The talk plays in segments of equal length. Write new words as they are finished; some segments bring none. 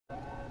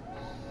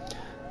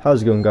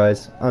How's it going,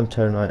 guys? I'm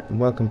Terranite and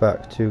welcome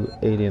back to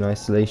Alien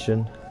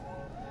Isolation.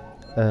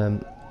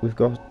 We've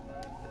got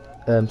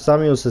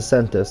Samuels has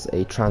sent us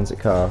a transit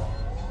car,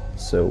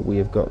 so we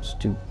have got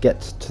to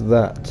get to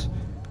that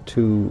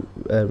to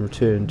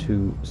return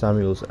to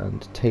Samuels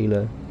and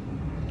Taylor.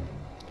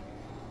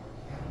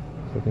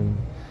 We can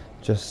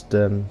just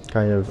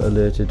kind of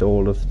alerted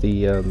all of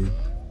the oh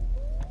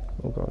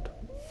god.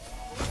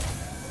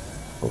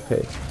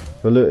 Okay,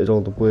 we've alerted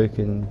all the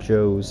working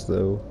Joes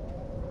though.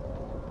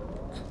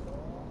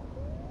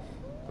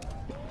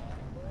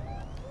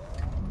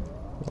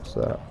 What's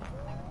that?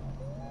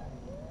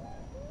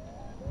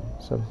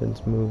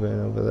 Something's moving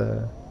over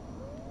there.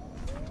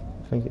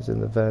 I think it's in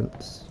the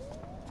vents.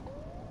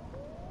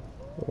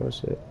 Or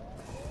is it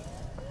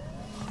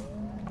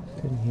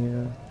in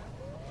here?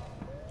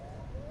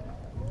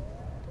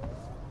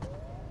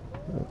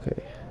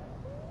 Okay.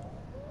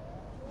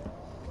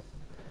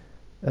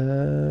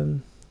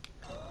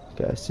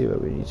 Okay, I see where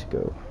we need to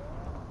go.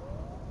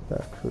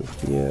 Back through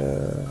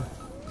here.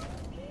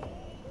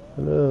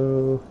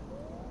 Hello.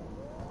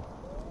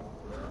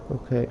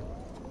 Okay.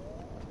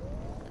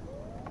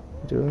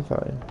 Doing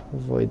fine.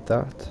 Avoid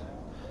that.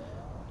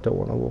 Don't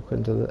want to walk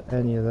into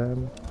any of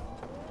them.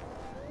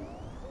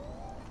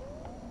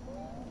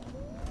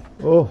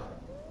 Oh!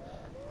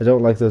 I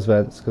don't like those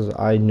vents because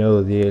I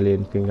know the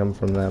alien can come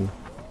from them.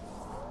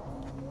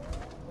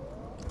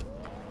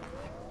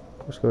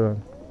 What's going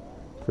on?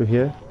 Through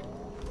here?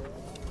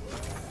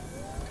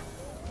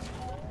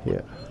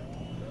 Here.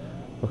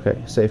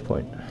 Okay, save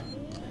point.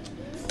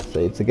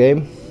 Save the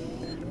game.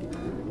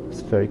 It's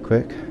very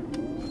quick.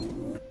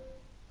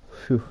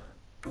 Phew.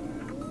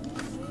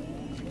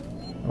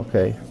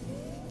 Okay.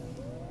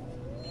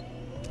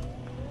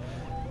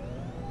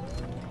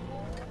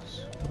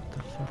 What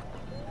the fuck?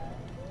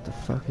 What the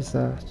fuck is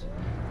that?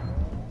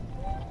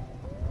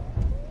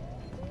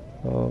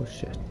 Oh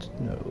shit,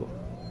 no.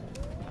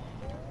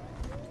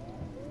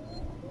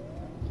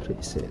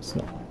 Please say it's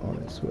not on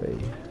its way.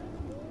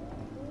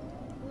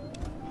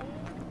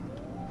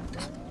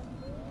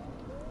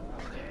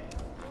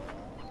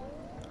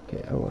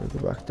 Okay, I want to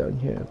go back down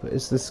here, but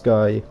is this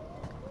guy...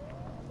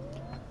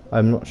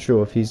 I'm not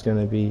sure if he's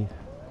going to be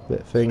a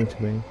bit thing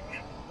to me.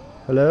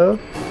 Hello?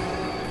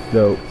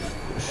 No.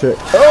 Shit.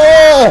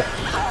 Oh!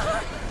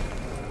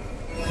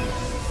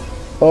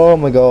 Oh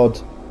my god.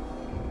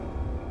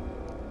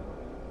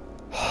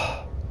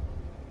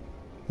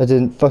 I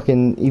didn't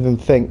fucking even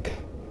think.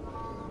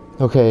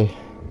 Okay.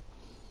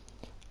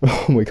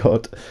 Oh my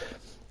god.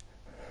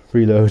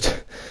 Reload.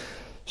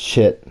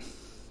 Shit.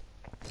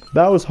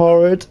 That was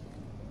horrid.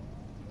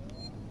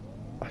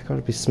 I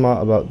gotta be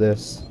smart about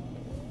this.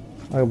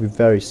 I gotta be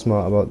very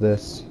smart about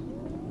this.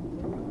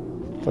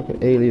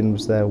 Fucking alien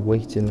was there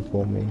waiting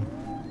for me.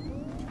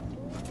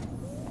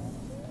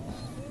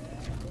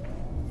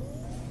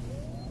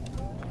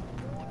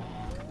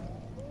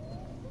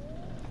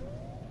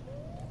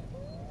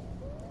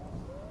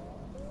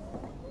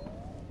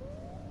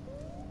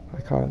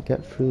 I can't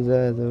get through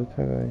there though,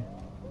 can I?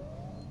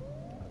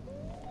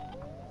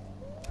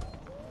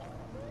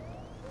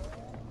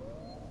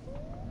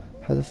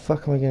 How the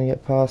fuck am I gonna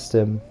get past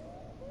him?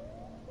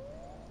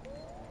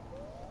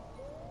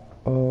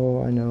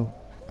 Oh, I know.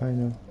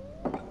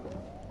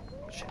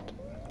 Shit.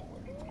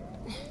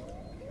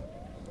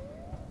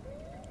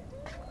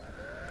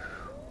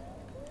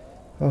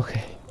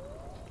 Okay.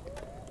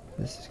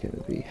 This is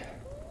gonna be...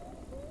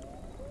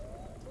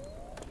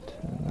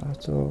 Turn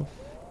that off.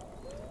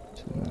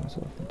 Turn that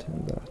off and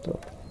turn that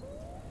off.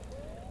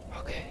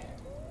 Okay.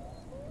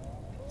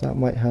 That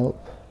might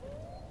help.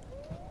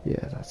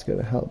 Yeah, that's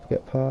gonna help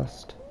get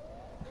past.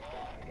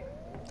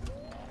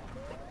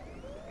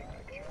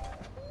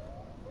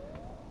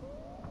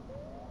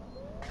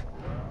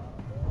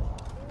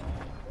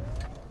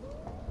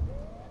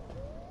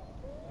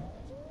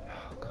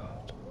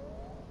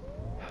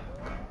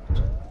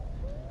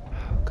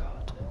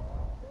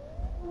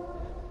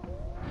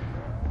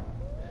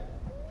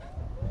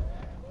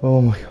 Oh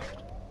my god.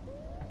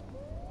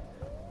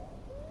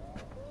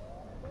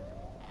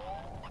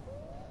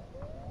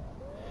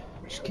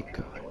 Just keep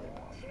going.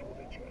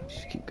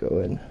 Just keep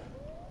going.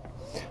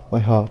 My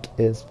heart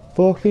is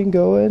fucking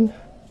going.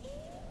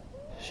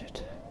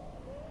 Shit.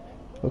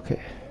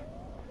 Okay.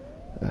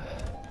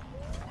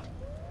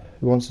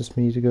 He wants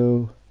me to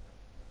go.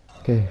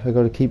 Okay, I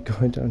gotta keep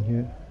going down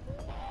here.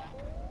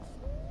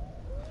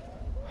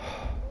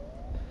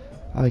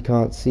 I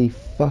can't see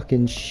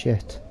fucking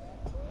shit.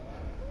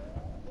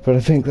 But I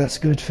think that's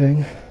a good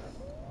thing.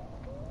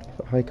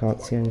 If I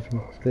can't see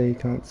anything, they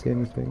can't see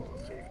anything.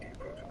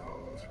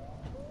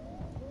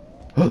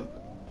 I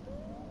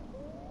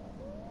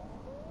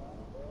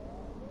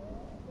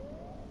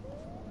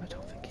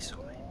don't think he saw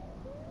me.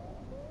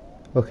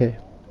 Okay.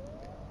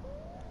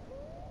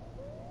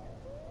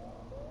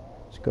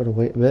 Just gotta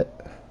wait a bit.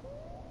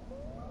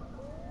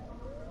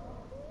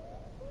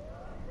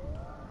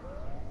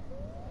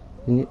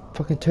 You need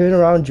fucking turn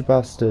around, you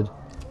bastard.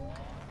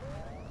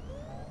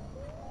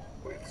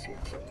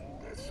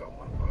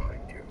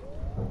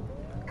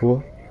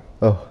 What?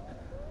 Oh,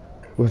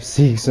 with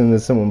C's and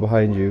there's someone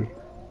behind you.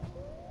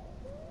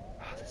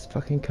 Oh, this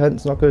fucking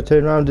cunt's not gonna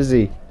turn around, is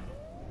he?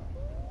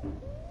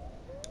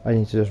 I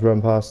need to just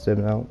run past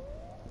him now.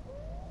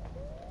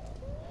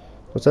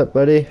 What's up,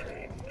 buddy?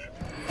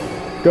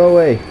 Go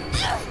away.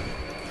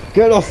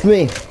 Get off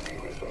me.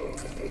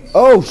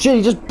 Oh shit,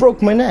 he just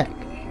broke my neck.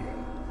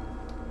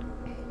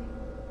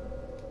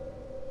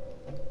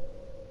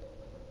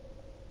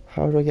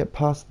 How do I get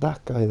past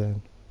that guy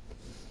then?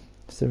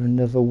 Is there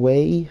another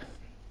way?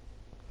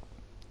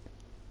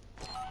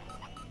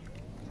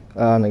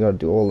 And I gotta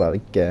do all that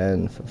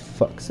again, for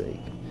fuck's sake.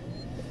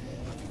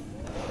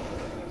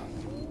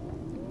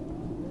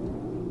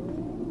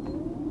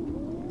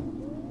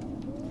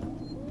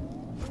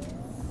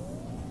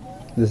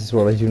 This is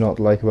what I do not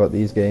like about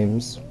these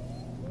games.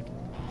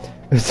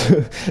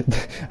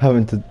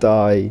 Having to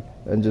die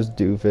and just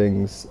do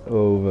things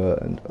over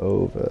and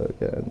over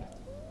again.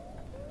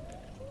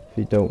 If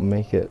you don't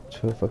make it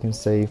to a fucking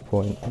save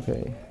point.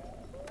 Okay.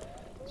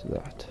 Do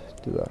that,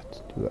 do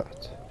that, do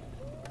that.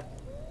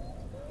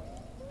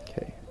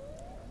 Okay.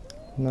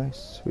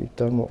 Nice, we've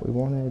done what we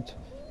wanted.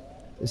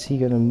 Is he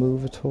gonna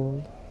move at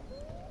all?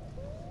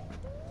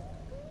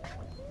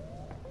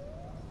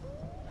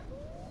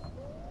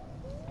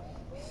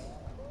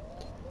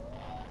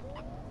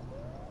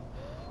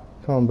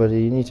 Come on,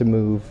 buddy, you need to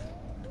move.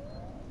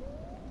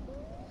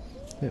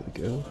 There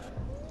we go.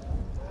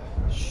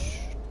 Shh.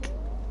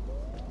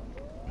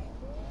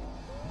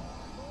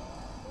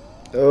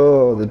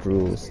 Oh, the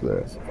rules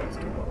there.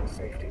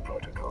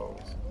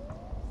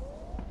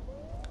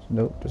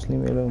 Nope, just leave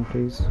me alone,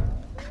 please.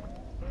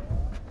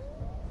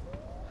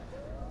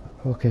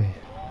 Okay.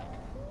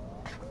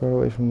 Far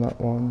away from that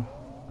one.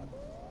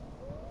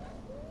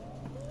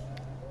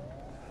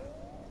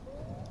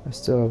 I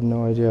still have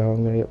no idea how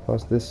I'm going to get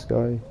past this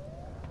guy.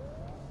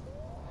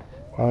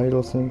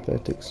 Idle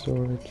synthetic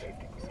storage.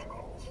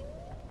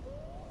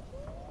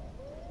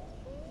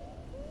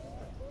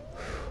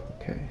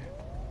 Okay.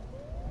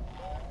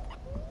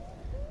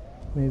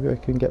 Maybe I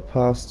can get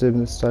past him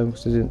this time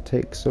because it didn't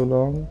take so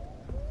long.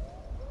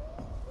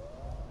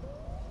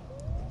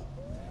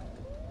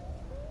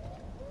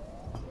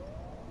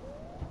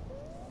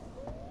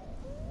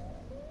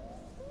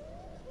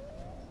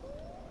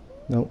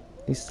 Nope,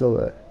 he's still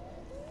there.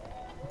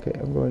 Okay,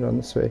 I'm going down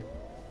this way.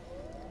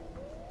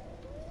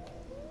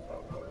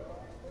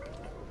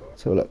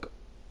 So look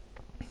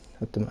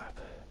at the map.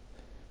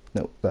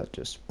 Nope, that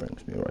just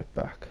brings me right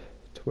back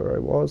to where I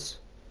was.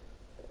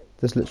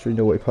 There's literally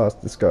no way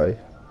past this guy.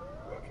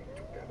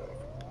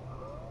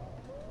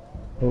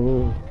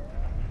 Oh.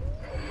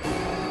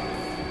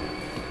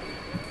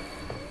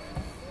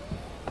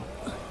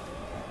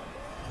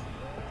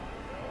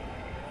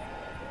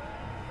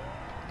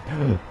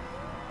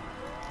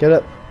 Get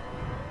up.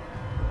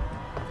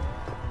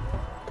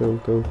 Go,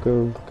 go,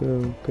 go,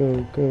 go,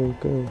 go, go,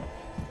 go.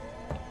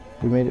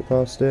 We made it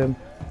past him.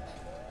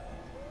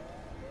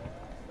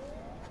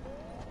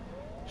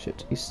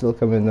 Shit, he's still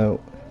coming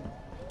though.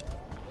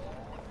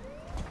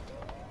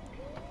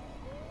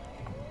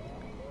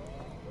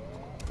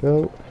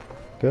 Go,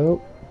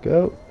 go,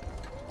 go.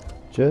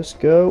 Just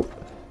go.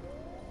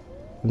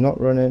 I'm not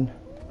running.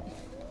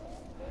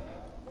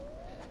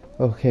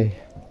 Okay.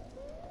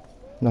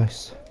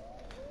 Nice.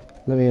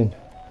 Let me in.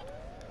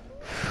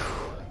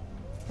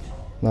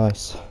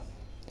 Nice.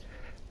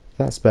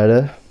 That's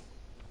better.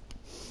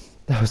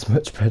 That was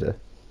much better.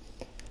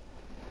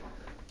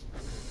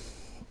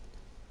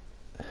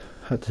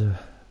 Had to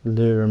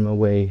lure him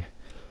away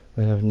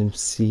by having him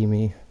see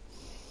me.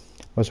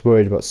 I was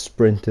worried about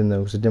sprinting though,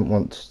 because I didn't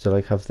want to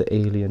like have the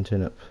alien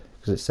turn up,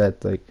 because it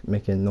said like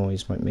making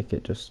noise might make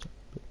it just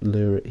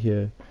lure it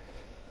here.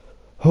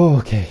 Oh,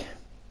 okay.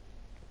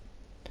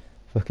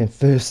 Fucking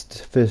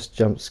first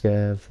jump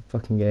scare of the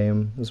fucking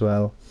game as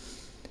well.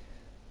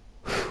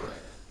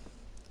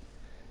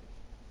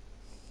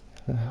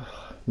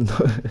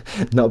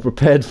 Not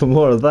prepared for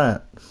more of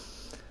that.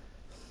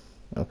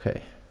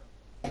 Okay,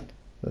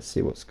 let's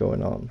see what's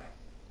going on.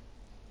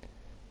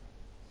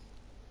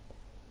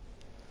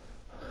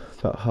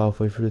 About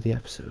halfway through the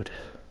episode.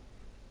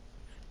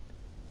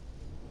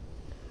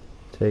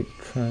 Take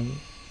tram.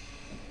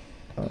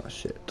 Oh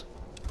shit.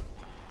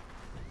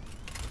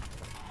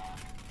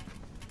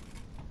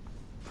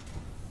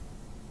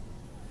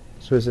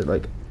 So is it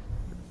like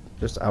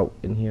just out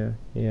in here?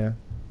 Yeah.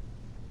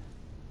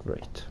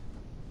 Great.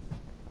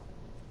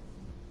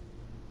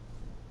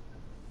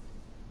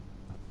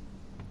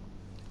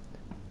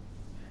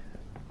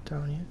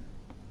 Down here.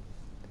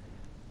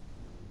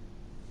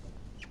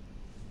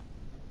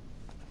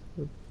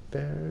 We're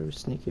very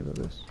sneaky about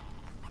this.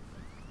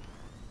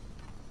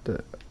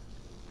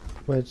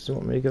 Where does it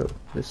want me to go?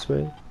 This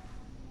way?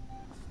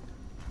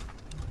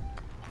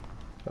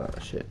 Oh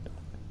shit.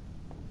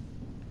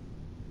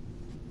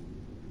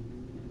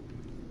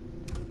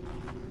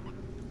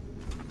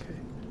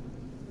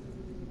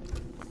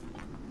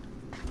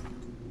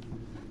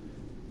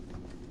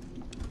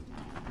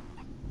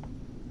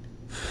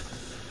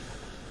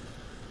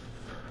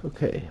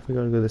 Okay, we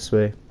gotta go this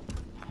way,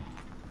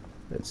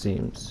 it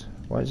seems.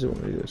 Why does it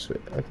want me to go this way?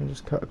 I can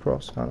just cut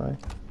across, can't I?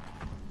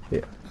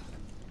 Yeah.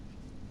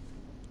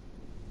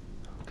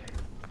 Okay.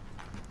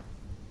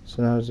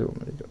 So now does it want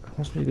me to go? It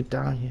wants me to go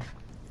down here.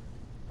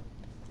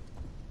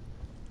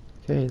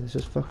 Okay, let's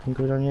just fucking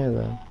go down here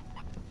then.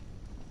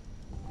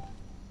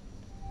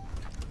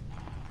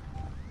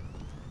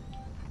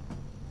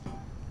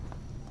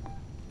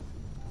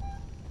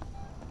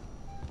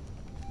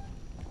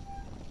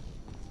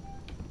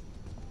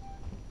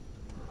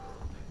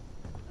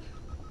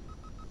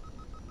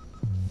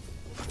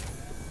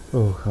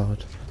 Oh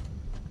god.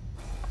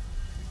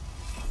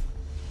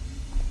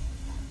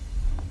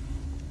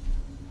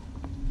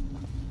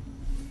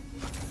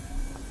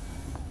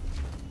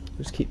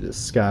 Just keep the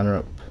scanner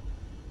up.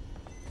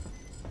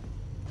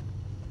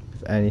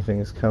 If anything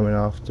is coming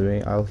after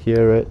me, I'll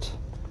hear it.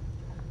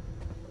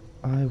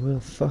 I will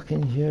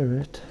fucking hear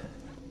it.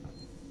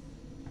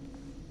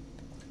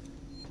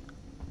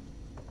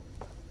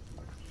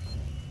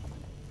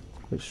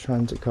 Which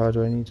transit car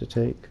do I need to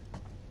take?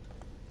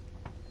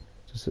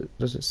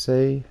 Does it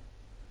say?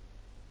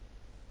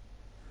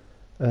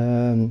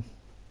 I'm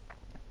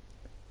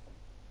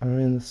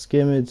in the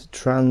Skimmerd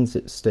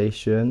transit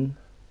station.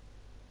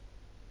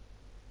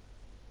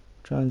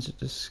 Transit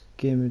to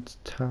Skimmerd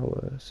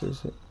Tower. So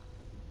is it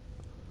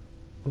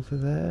over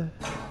there?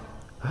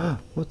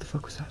 What the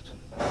fuck was that?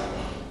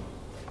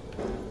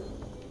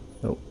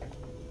 Nope.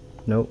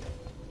 Nope.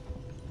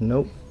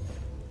 Nope.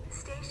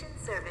 Station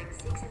serving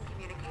Seeks and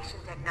Communication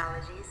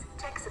Technologies,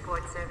 tech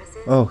support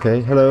services.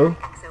 Okay, hello?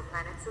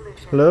 Exoplanet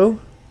Solutions. Hello?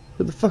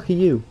 Who the fuck are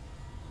you?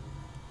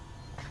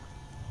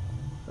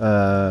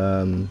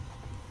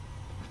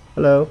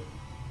 Hello?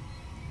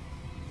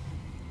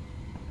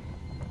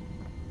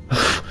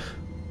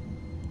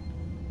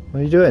 What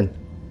are you doing?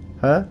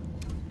 Huh?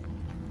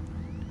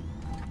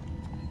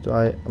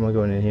 Am I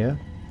going in here?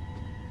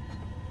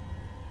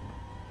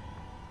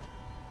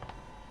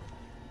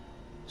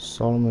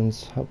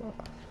 Solomon's Hub.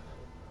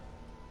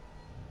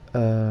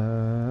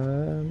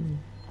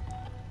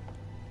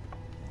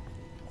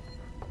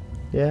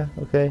 Yeah,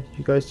 okay.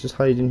 You guys just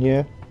hide in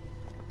here.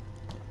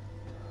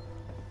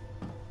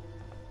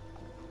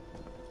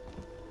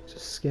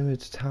 Just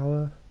Skimmerd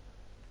Tower.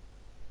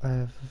 I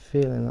have a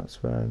feeling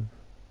that's where I'm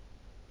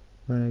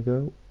gonna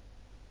go.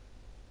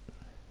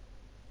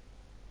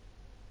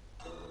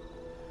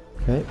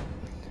 Okay.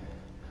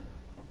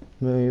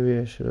 Maybe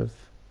I should have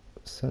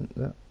sent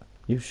that.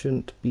 You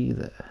shouldn't be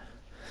there.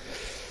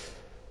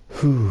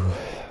 Whew.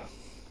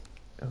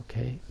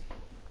 Okay.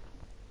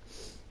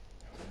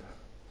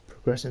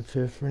 Progressing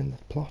further in the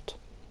plot.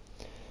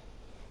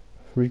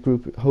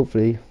 Regroup.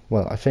 Hopefully,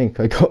 well, I think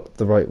I got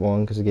the right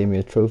one because it gave me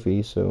a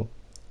trophy. So,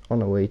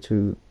 on our way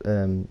to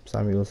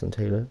Samuels and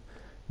Taylor.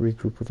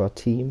 Regroup with our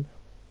team.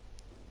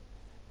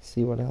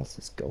 See what else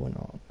is going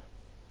on.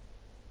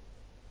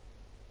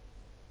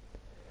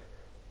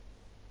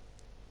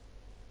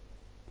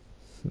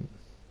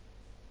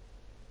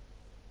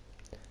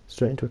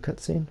 Straight into a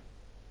cutscene.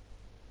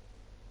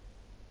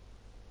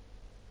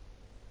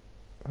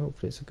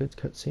 Hopefully it's a good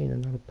cutscene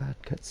and not a bad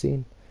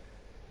cutscene.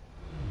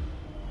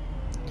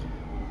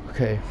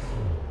 Okay.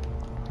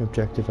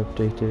 Objective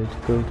updated.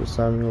 Going to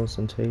Samuels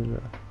and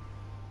Taylor.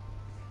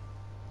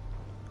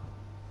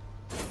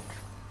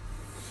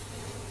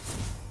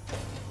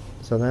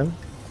 Is that them?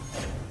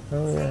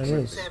 Oh yeah, it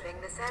is.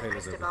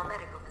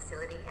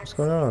 What's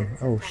going on?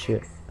 Oh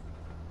shit.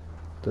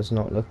 Does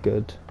not look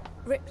good.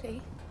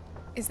 Ripley?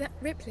 Is that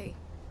Ripley?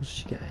 What did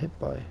she get hit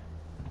by?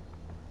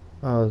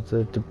 Oh,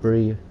 the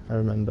debris, I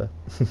remember.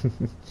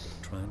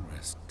 Try and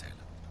rest, Taylor.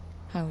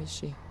 How is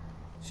she?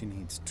 She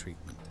needs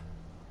treatment.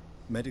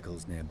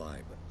 Medical's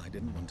nearby, but I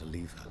didn't want to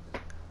leave her.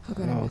 I'll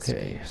go to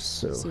Okay,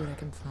 so see what I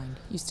can find.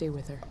 You stay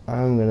with her.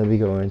 I'm gonna be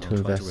going to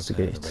I'll try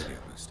investigate. To repair the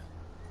radio booster.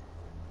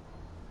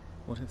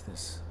 What if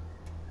this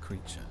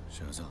creature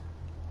shows up?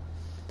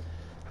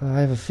 I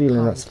have a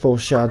feeling that's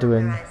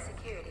foreshadowing. Unauthorized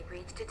security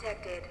breach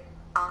detected.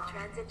 All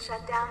transit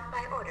shut down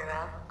by order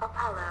of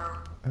Apollo.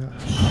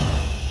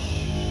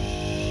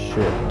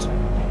 Shit.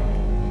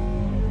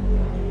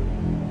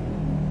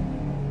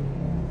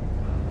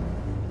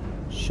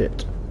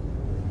 Shit.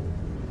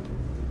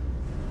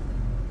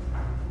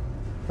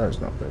 That is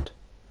not good.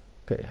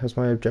 Okay, has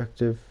my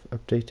objective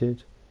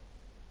updated?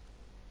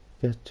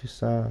 Get to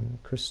San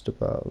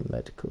Cristobal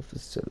Medical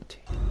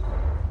Facility.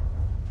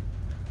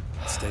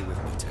 Stay with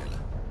me,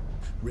 Taylor.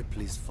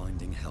 Ripley's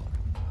finding help.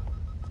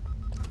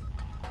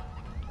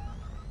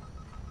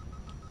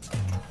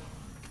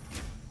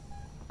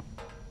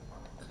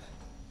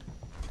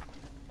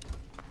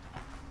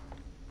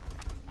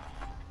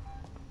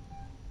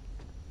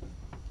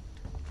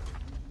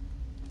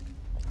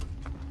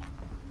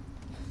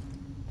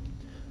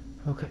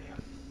 Okay.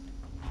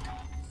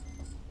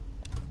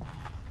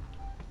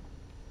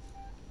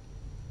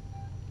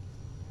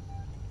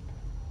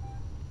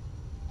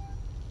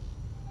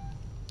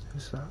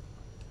 Who's that?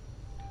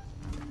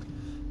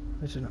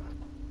 I don't know.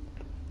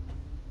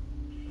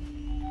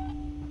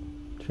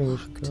 Think we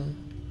should go.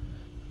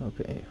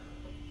 Okay.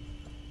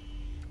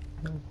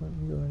 No, let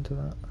me go into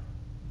that.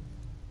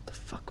 The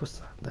fuck was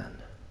that then?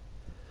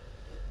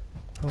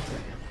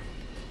 Okay.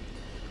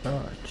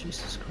 Ah,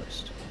 Jesus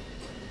Christ.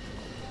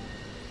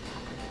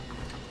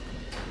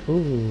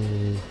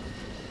 Ooh.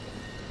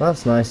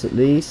 That's nice at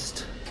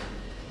least.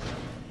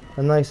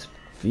 A nice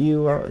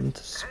view out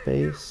into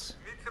space.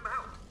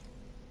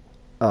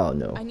 Oh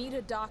no. I need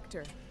a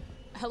doctor.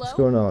 Hello? What's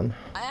going on?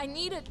 I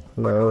need it.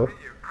 Hello?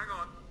 Hang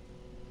on.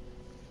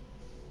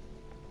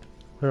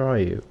 Where are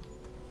you?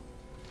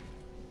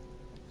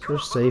 Is there a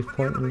save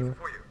point in your...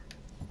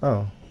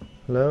 Oh.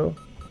 Hello?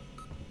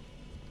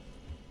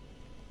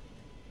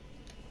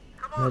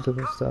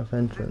 Medical staff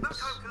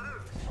entrance.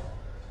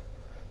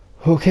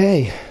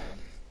 Okay.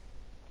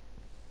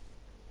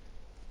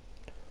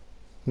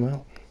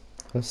 Well,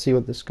 let's see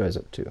what this guy's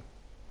up to.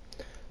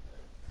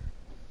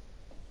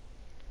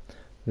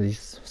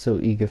 He's so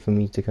eager for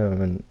me to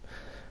come and...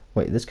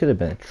 Wait, this could have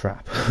been a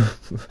trap.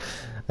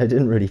 I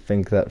didn't really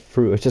think that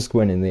through. I just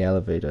went in the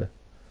elevator.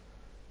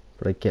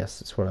 But I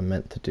guess it's what I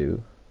meant to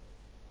do.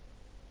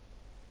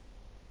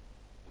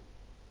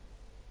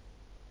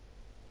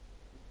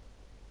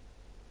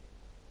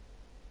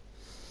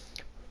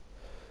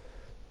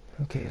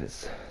 Okay,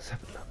 let's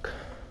have a look.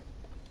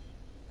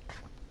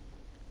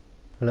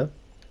 Hello?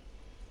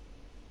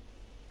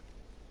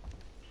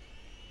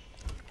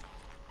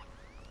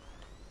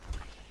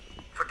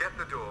 Forget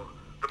the door.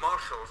 The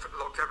marshals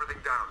locked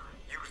everything down.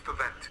 Use the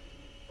vent.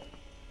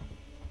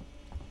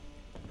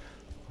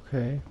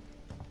 Okay.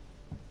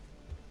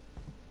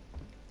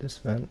 This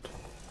vent.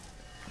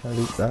 Can I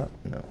leave that?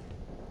 No.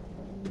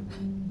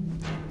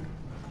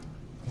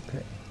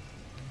 Okay.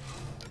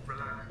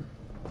 Relax.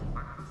 I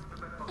have the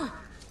vent behind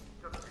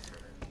you. Just be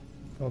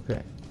safe.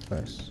 Okay.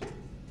 Nice.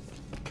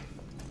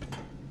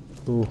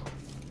 Ooh.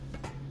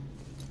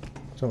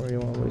 Don't really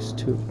want to waste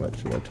too much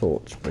of my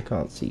torch, but I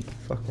can't see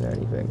fucking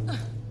anything.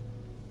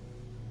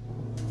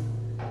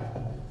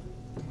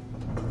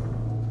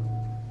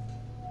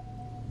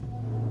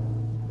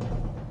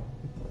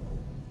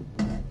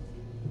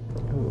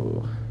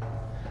 Ooh.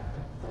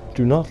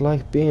 Do not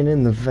like being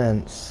in the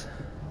vents.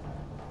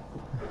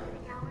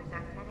 The hours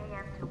are 10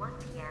 a.m. to 1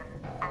 p.m.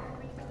 and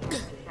 3 p.m. to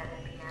 7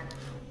 p.m.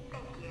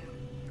 Thank you.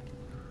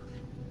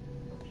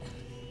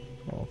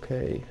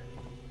 Okay.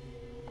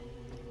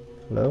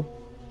 Hello?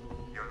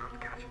 You're not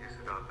catching us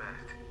at our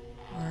best.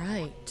 All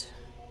right.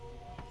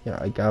 Yeah,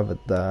 I gathered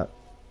that.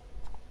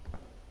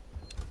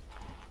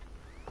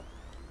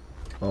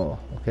 Oh,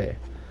 okay.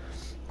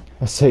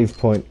 A save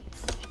point.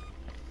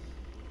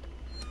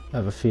 I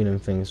have a feeling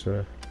things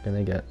are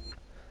gonna get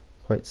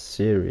quite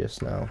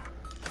serious now.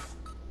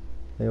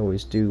 They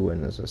always do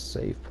when there's a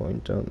save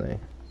point, don't they?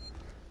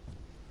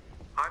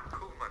 I'm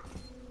Kuhlman.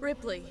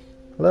 Ripley.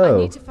 Hello.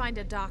 I need to find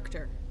a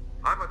doctor.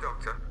 I'm a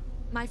doctor.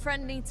 My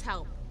friend needs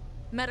help.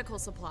 Medical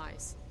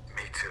supplies.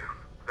 Me too.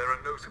 There are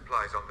no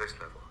supplies on this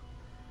level.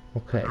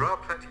 Okay. There are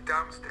plenty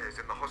downstairs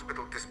in the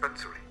hospital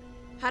dispensary.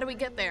 How do we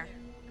get there?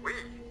 We?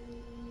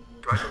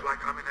 Do I look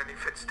like I'm in any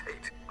fit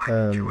state?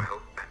 I need your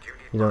help and you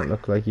need You don't mine.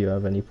 look like you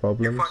have any You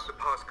problems. find the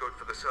passcode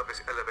for the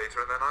service elevator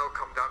and then I'll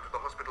come down to the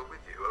hospital with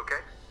you,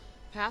 okay?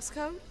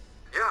 Passcode?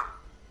 Yeah.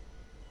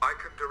 I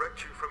can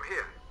direct you from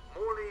here.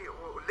 Morley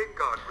or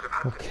Lingard would have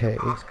had Okay.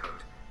 the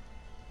passcode.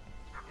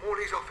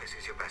 Morley's office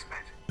is your best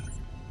bet.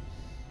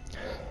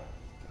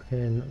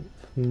 In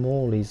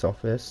Morley's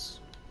office.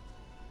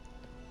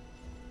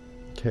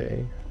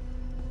 Okay.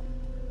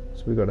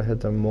 So we gotta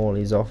head to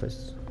Morley's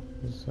office.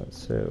 Is that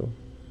so?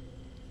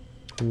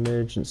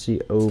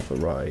 Emergency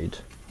override.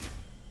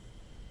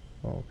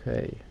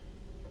 Okay.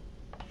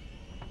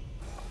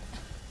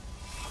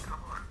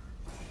 Come on.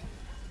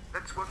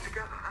 Let's work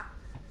together, huh?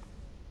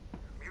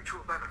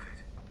 Mutual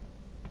benefit.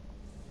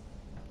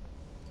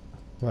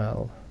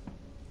 Well,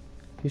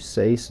 if you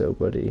say so,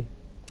 buddy.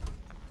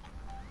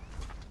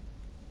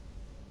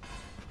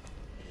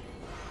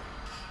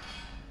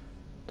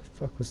 The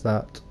fuck was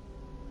that?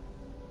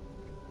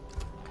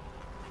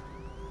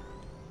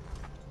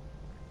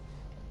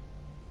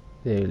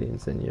 The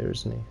alien's in here,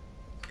 isn't he?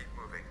 Keep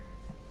moving.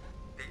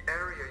 The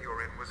area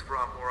you're in was for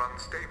our more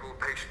unstable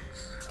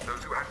patients,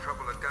 those who had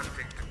trouble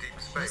adapting to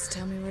deep space. Just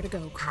tell me where to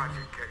go, Carl.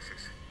 Tragic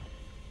cases.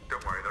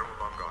 Don't worry, they're all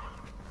long gone.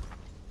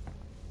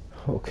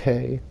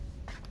 Okay.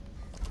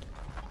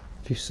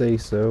 If you say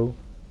so.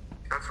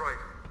 That's right.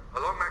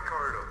 Along that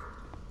corridor.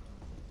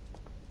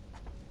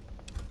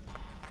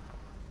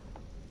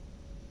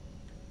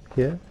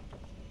 Here?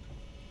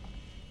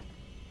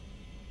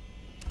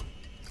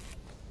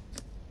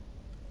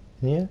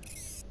 Here?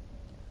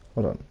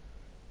 Hold on.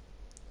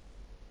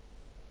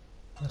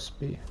 Must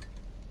be.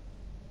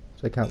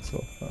 So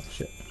cancel. Oh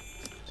shit.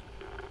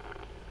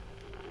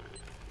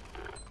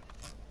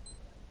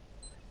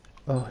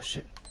 Oh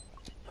shit.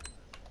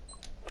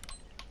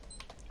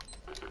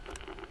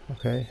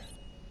 Okay.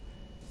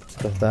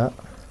 Got that.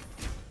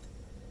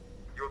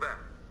 You're there.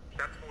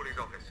 That's Morley's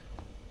office.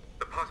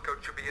 The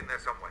passcode should be in there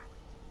somewhere.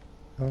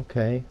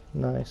 Okay,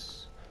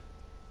 nice.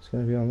 It's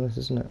gonna be on this,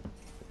 isn't it?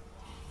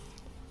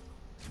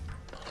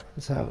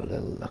 Let's have a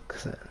little look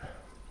then.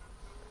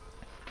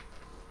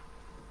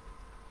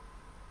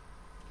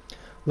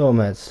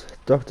 Lawmeds,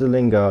 Dr.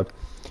 Lingard.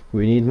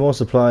 We need more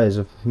supplies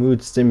of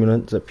mood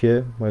stimulants up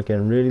here. We're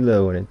getting really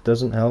low, and it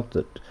doesn't help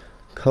that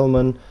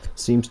Coleman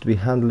seems to be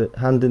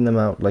handing them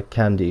out like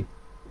candy.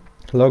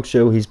 Logs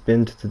show he's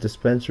been to the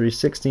dispensary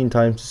 16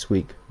 times this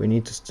week. We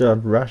need to start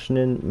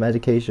rationing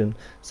medication.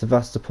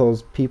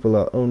 Sevastopol's people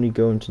are only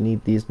going to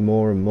need these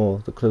more and more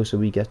the closer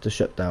we get to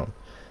shutdown.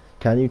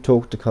 Can you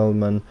talk to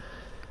Coleman,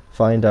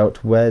 find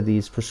out where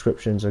these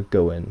prescriptions are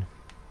going?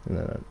 And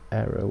then an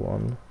arrow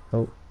on.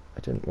 Oh,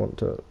 I didn't want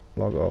to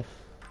log off.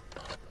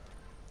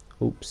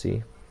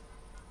 Oopsie.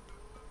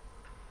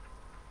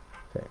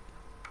 Okay.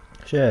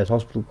 Shared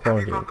hospital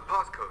Have you quarantine. found the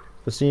passcode?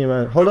 The senior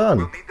man. Hold on,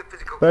 We'll need the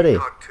physical Buddy.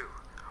 card too.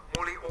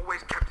 Morley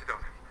always kept it on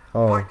him.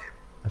 Oh, Find him.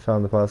 I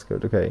found the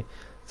passcode. Okay.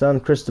 San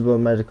Cristobal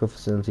Medical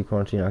Facility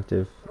quarantine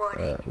active.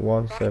 Warning.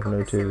 1702.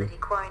 Medical facility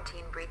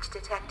quarantine breach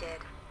detected.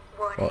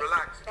 Warning.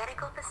 Relax.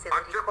 Medical I'm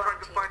facility just trying to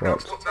quarantine find breach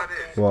out what that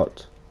detected. is.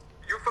 What?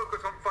 You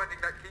focus on finding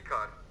that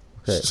keycard.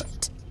 Okay.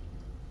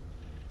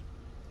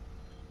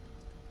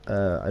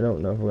 I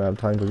don't know if we're gonna have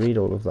time to read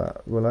all of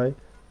that, will I?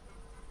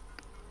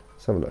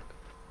 Let's have a look.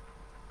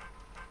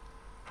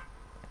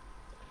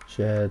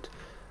 Shared.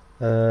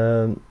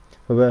 For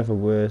better or for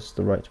worse,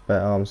 the right to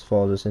bear arms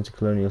followed us into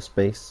colonial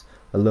space,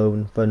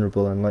 alone,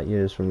 vulnerable, and light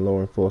years from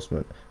law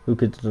enforcement. Who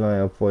could deny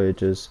our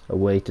voyagers a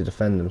way to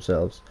defend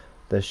themselves,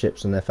 their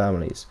ships, and their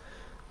families?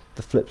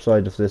 The flip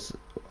side of this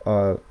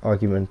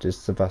argument is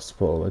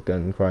Sevastopol, where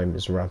gun crime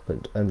is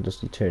rampant,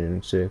 endlessly turning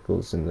in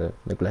circles in the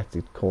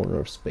neglected corner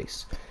of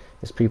space.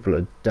 Its people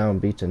are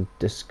downbeat and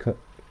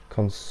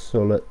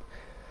disconsolate.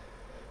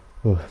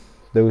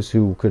 Those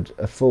who could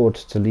afford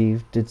to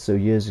leave did so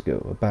years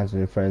ago,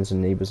 abandoning friends and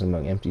neighbours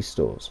among empty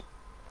stores,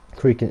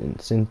 creaking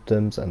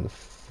symptoms and the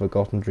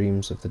forgotten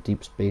dreams of the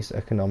deep space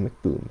economic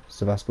boom.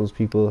 Sevastopol's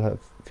people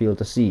feel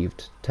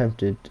deceived,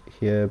 tempted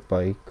here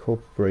by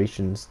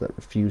corporations that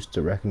refuse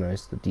to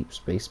recognize the deep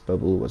space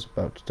bubble was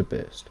about to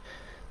burst.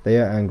 They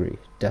are angry,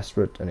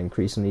 desperate, and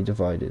increasingly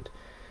divided.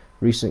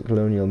 Recent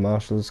colonial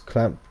marshals'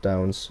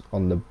 clampdowns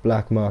on the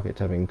black market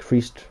have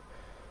increased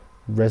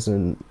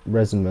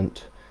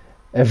resentment.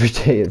 Every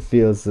day it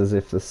feels as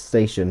if the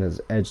station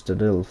has edged a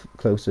little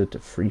closer to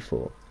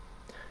freefall.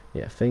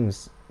 Yeah,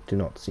 things do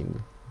not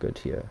seem good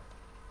here.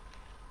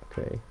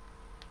 Okay.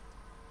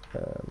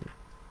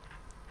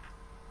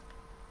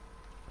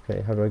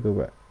 Okay, how do I go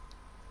back?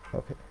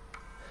 Okay.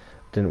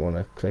 Didn't want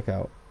to click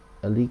out.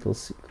 Illegal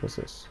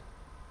sequences.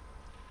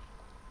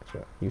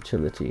 So,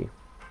 utility.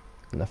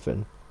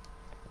 Nothing.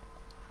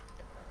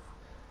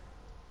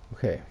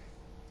 Okay.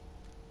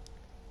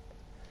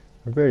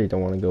 I really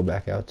don't want to go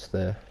back out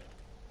there.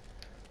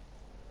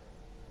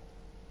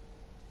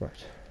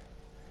 Right.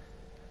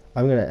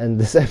 I'm going to end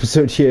this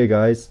episode here,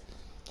 guys.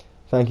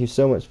 Thank you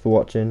so much for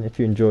watching. If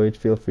you enjoyed,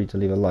 feel free to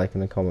leave a like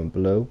and a comment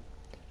below.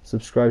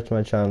 Subscribe to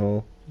my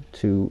channel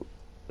to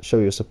show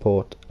your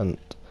support, and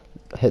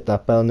hit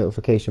that bell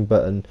notification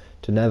button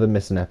to never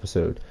miss an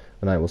episode.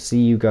 And I will see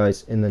you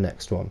guys in the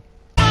next one.